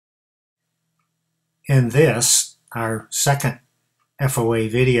In this, our second FOA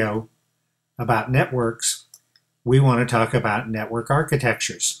video about networks, we want to talk about network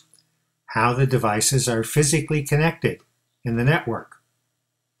architectures, how the devices are physically connected in the network.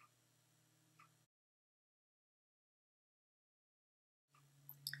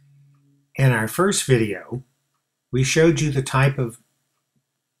 In our first video, we showed you the type of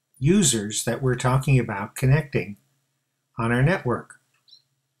users that we're talking about connecting on our network.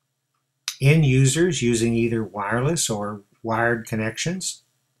 End users using either wireless or wired connections,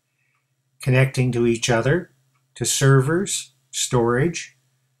 connecting to each other, to servers, storage,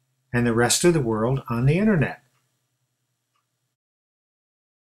 and the rest of the world on the internet.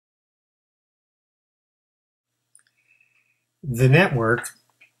 The network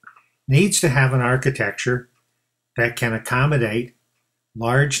needs to have an architecture that can accommodate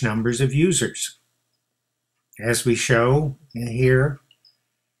large numbers of users. As we show here,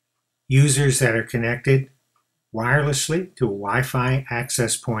 users that are connected wirelessly to a Wi-Fi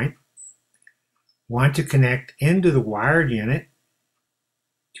access point want to connect into the wired unit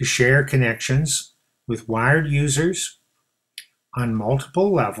to share connections with wired users on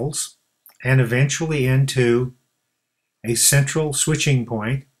multiple levels and eventually into a central switching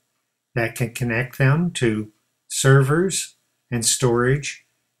point that can connect them to servers and storage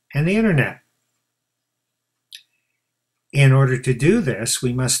and the internet. In order to do this,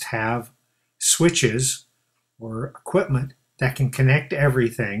 we must have switches or equipment that can connect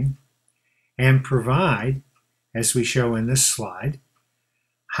everything and provide, as we show in this slide,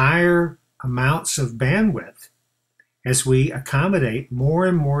 higher amounts of bandwidth as we accommodate more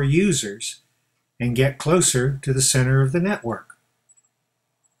and more users and get closer to the center of the network.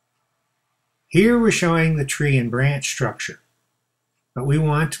 Here we're showing the tree and branch structure, but we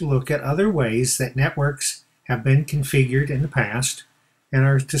want to look at other ways that networks have been configured in the past and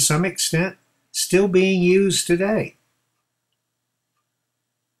are to some extent still being used today.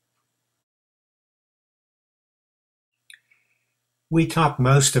 We talk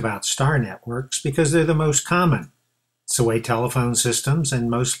most about star networks because they're the most common. It's the way telephone systems and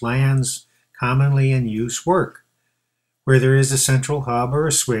most LANs commonly in use work, where there is a central hub or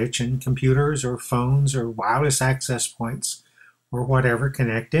a switch and computers or phones or wireless access points or whatever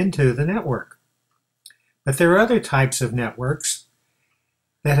connect into the network. But there are other types of networks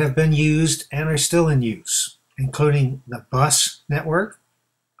that have been used and are still in use, including the bus network,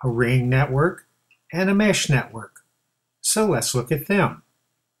 a ring network, and a mesh network. So let's look at them.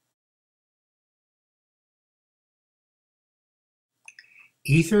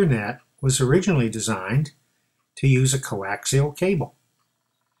 Ethernet was originally designed to use a coaxial cable,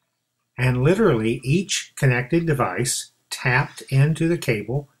 and literally each connected device tapped into the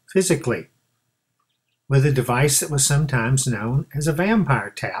cable physically, with a device that was sometimes known as a vampire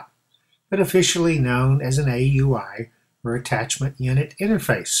tap, but officially known as an AUI, or Attachment Unit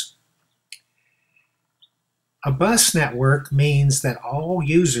Interface. A bus network means that all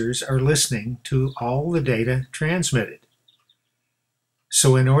users are listening to all the data transmitted.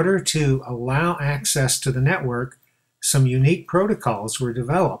 So in order to allow access to the network, some unique protocols were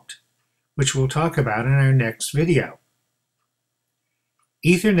developed, which we'll talk about in our next video.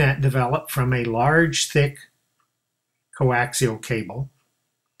 Ethernet developed from a large, thick coaxial cable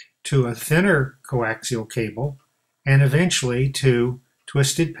to a thinner coaxial cable and eventually to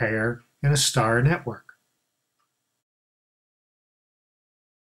twisted pair in a star network.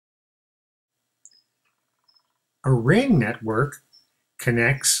 A ring network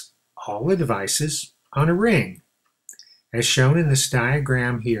connects all the devices on a ring, as shown in this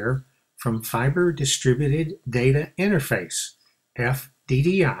diagram here from Fiber Distributed Data Interface,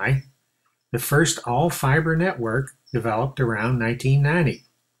 FDDI, the first all-fiber network developed around 1990.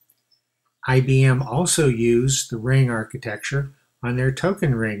 IBM also used the ring architecture on their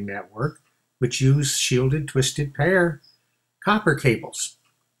token ring network, which used shielded twisted pair copper cables.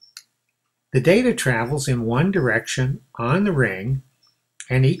 The data travels in one direction on the ring,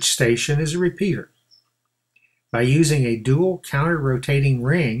 and each station is a repeater. By using a dual counter-rotating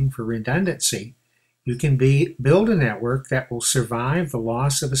ring for redundancy, you can build a network that will survive the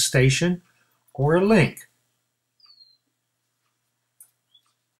loss of a station or a link.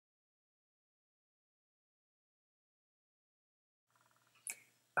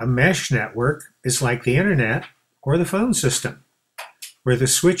 A mesh network is like the internet or the phone system, where the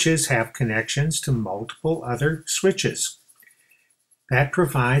switches have connections to multiple other switches. That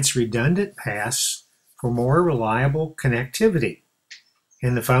provides redundant paths for more reliable connectivity.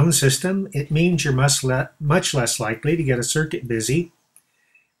 In the phone system, it means you're much less likely to get a circuit busy.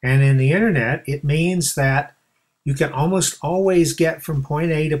 And in the internet, it means that you can almost always get from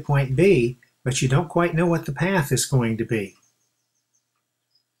point A to point B but you don't quite know what the path is going to be.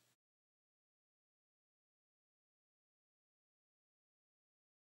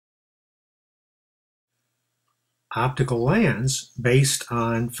 Optical LANs, based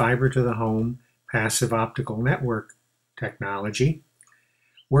on fiber to the home passive optical network technology,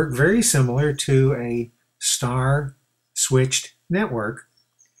 work very similar to a star switched network,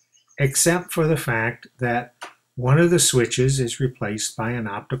 except for the fact that one of the switches is replaced by an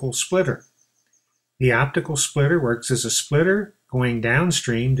optical splitter. The optical splitter works as a splitter going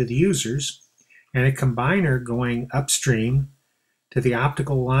downstream to the users and a combiner going upstream to the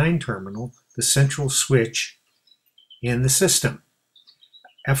optical line terminal, the central switch in the system.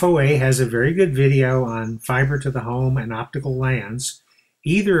 FOA has a very good video on fiber to the home and optical LANs,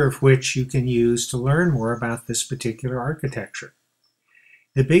 either of which you can use to learn more about this particular architecture.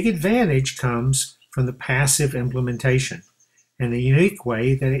 The big advantage comes from the passive implementation and the unique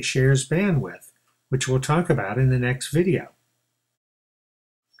way that it shares bandwidth, which we'll talk about in the next video.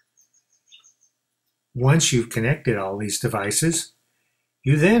 Once you've connected all these devices,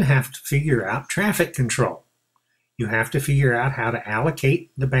 you then have to figure out traffic control. You have to figure out how to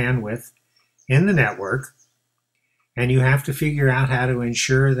allocate the bandwidth in the network, and you have to figure out how to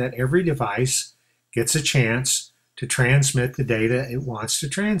ensure that every device gets a chance to transmit the data it wants to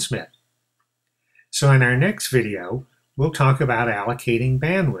transmit. So in our next video, we'll talk about allocating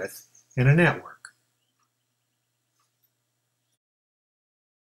bandwidth in a network.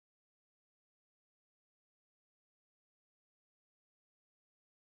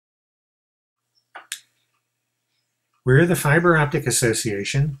 We're the Fiber Optic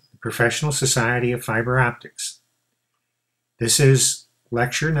Association, the Professional Society of Fiber Optics. This is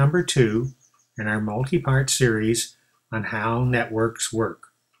lecture number 2 in our multi-part series on how networks work.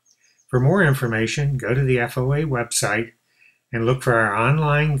 For more information, go to the FOA website and look for our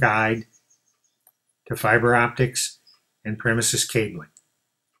online guide to fiber optics and premises cabling.